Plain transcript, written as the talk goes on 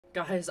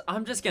Guys,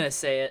 I'm just gonna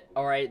say it,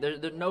 alright? There's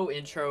no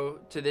intro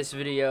to this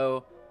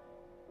video.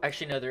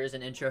 Actually, no, there is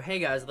an intro. Hey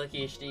guys,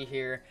 LuckyHD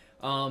here.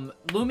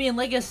 Loomian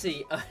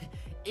Legacy,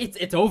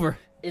 it's over.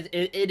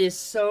 It is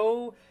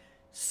so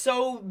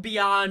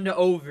beyond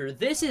over.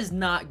 This is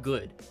not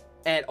good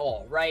at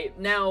all, right?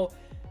 Now,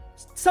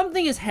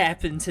 something has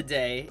happened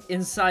today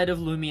inside of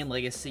Loomian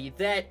Legacy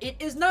that it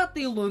is not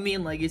the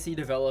Loomian Legacy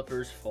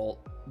developers'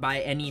 fault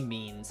by any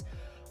means.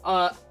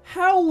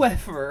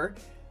 However,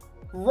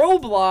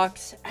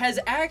 Roblox has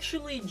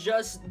actually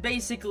just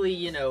basically,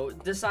 you know,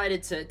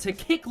 decided to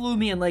kick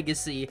Loomian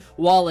Legacy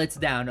while it's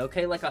down,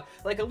 okay? Like a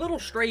little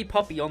stray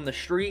puppy on the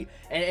street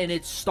and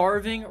it's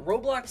starving.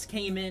 Roblox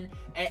came in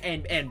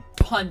and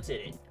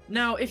punted it.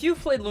 Now, if you've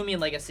played Loomian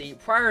Legacy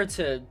prior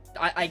to,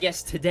 I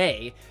guess,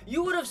 today,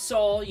 you would have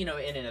saw, you know,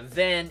 in an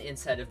event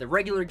inside of the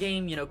regular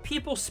game, you know,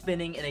 people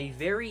spinning in a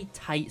very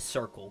tight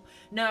circle.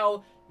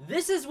 Now,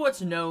 this is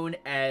what's known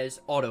as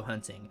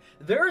auto-hunting.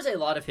 There is a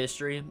lot of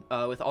history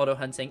with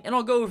auto-hunting, and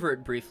I'll go over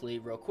it briefly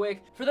real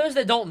quick. For those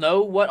that don't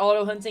know what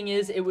auto-hunting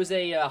is, it was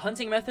a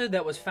hunting method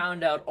that was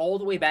found out all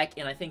the way back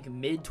in, I think,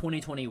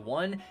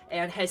 mid-2021,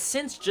 and has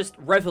since just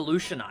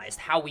revolutionized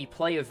how we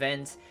play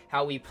events,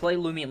 how we play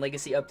Loomian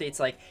Legacy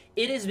updates. Like,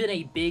 it has been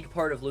a big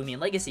part of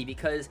Loomian Legacy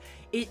because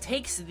it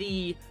takes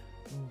the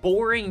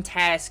boring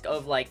task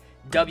of, like,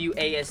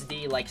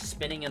 WASD, like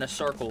spinning in a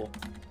circle,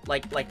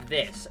 like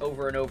this,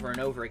 over and over and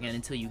over again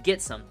until you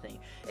get something.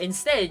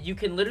 Instead, you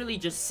can literally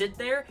just sit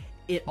there,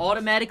 it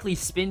automatically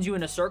spins you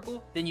in a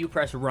circle, then you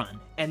press run,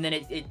 and then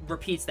it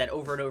repeats that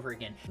over and over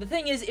again. The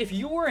thing is, if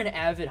you're an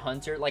avid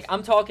hunter, like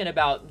I'm talking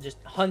about just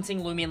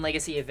hunting Loomian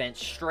Legacy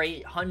events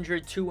straight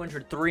 100,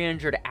 200,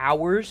 300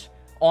 hours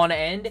on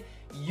end,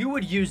 you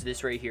would use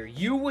this right here.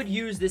 You would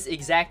use this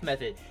exact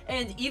method.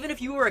 And even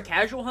if you were a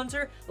casual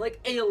hunter, like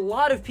a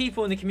lot of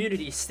people in the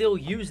community still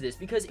use this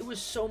because it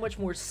was so much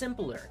more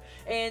simpler.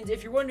 And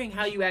if you're wondering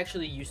how you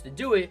actually used to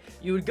do it,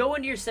 you would go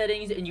into your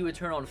settings and you would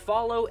turn on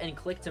follow and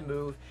click to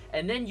move,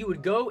 and then you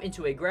would go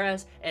into a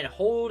grass and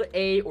hold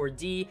A or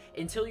D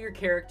until your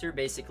character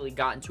basically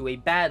got into a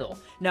battle.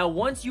 Now,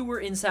 once you were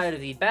inside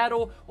of the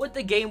battle, what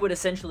the game would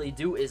essentially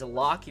do is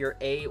lock your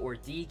A or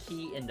D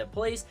key into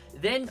place.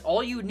 Then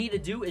all you would need to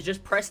do is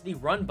just press the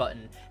run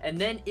button, and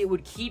then it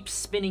would keep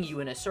spinning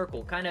you in a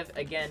circle, kind of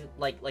again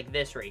like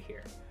this right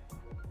here.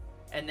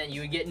 And then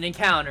you would get an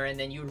encounter, and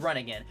then you would run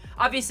again.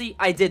 Obviously,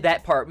 I did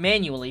that part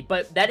manually,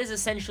 but that is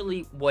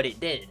essentially what it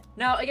did.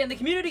 Now, again, the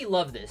community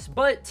loved this,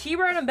 but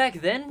T-Random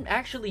back then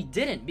actually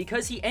didn't,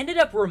 because he ended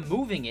up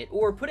removing it,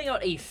 or putting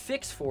out a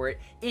fix for it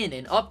in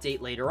an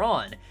update later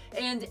on.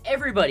 And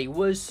everybody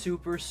was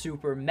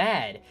super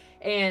mad.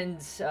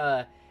 And,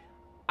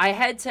 I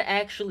had to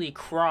actually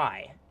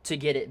cry to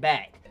get it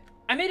back.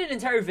 I made an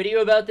entire video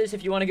about this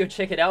if you want to go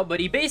check it out, but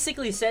he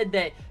basically said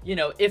that, you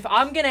know, if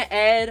I'm gonna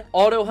add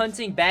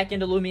auto-hunting back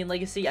into Loomian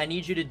Legacy, I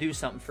need you to do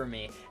something for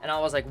me. And I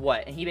was like,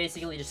 what? And he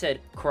basically just said,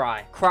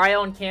 cry. Cry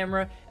on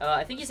camera.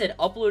 I think he said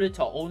upload it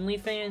to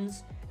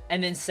OnlyFans,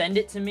 and then send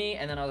it to me.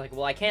 And then I was like,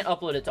 well, I can't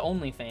upload it to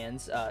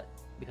OnlyFans,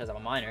 because I'm a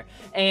minor.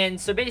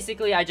 And so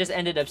basically, I just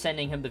ended up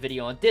sending him the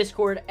video on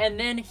Discord, and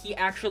then he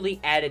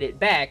actually added it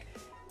back,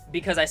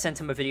 because I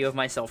sent him a video of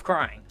myself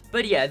crying.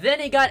 But yeah, then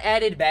it got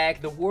added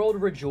back, the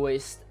world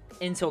rejoiced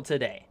until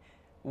today,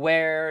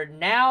 where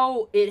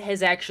now it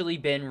has actually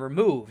been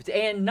removed,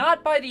 and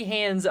not by the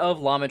hands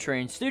of Llama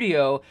Train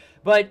Studio,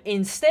 but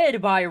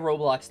instead by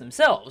Roblox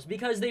themselves,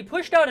 because they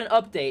pushed out an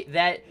update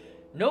that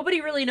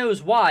nobody really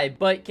knows why,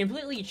 but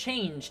completely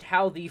changed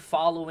how the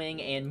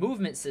following and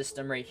movement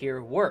system right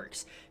here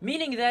works.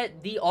 Meaning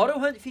that the auto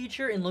hunt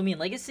feature in Loomian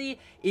Legacy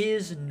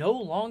is no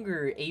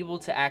longer able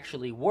to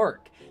actually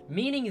work.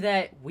 Meaning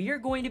that we are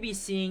going to be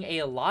seeing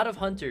a lot of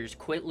hunters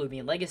quit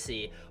Loomian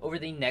Legacy over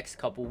the next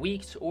couple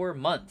weeks or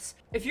months.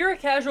 If you're a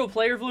casual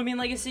player of Loomian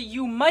Legacy,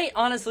 you might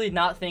honestly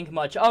not think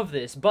much of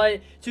this,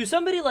 but to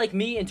somebody like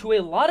me and to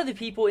a lot of the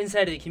people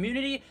inside of the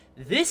community,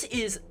 this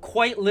is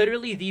quite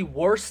literally the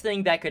worst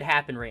thing that could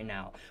happen right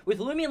now. With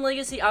Loomian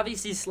Legacy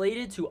obviously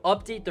slated to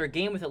update their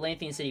game with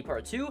Atlantean City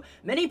Part 2,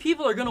 many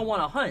people are going to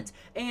want to hunt,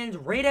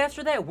 and right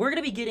after that, we're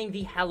going to be getting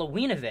the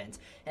Halloween event.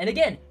 And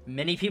again,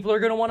 many people are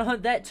going to want to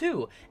hunt that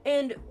too.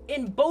 And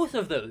in both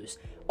of those,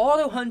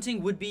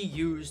 auto-hunting would be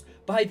used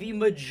by the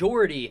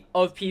majority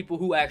of people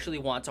who actually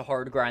want to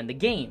hard grind the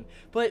game.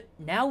 But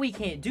now we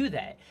can't do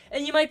that.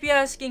 And you might be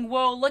asking,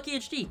 well,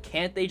 LuckyHD,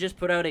 can't they just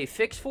put out a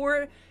fix for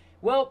it?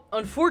 Well,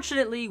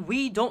 unfortunately,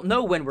 we don't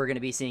know when we're going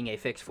to be seeing a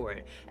fix for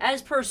it.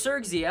 As per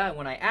Sergzia,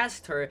 when I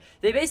asked her,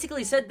 they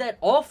basically said that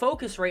all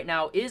focus right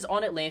now is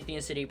on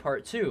Atlantean City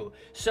Part 2.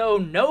 So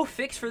no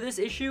fix for this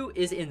issue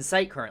is in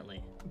sight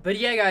currently. But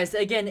yeah, guys,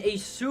 again, a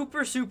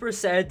super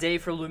sad day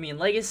for Loomian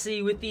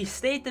Legacy with the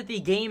state that the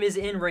game is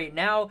in right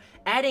now.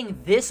 Adding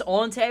this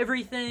onto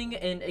everything,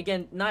 and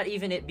again, not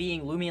even it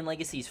being Loomian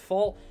Legacy's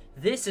fault,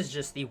 this is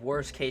just the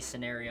worst case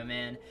scenario,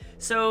 man.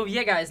 So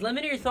yeah, guys, let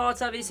me know your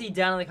thoughts, obviously,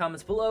 down in the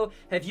comments below.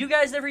 Have you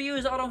guys ever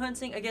used auto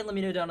hunting? Again, let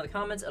me know down in the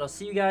comments, and I'll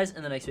see you guys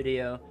in the next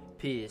video.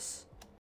 Peace.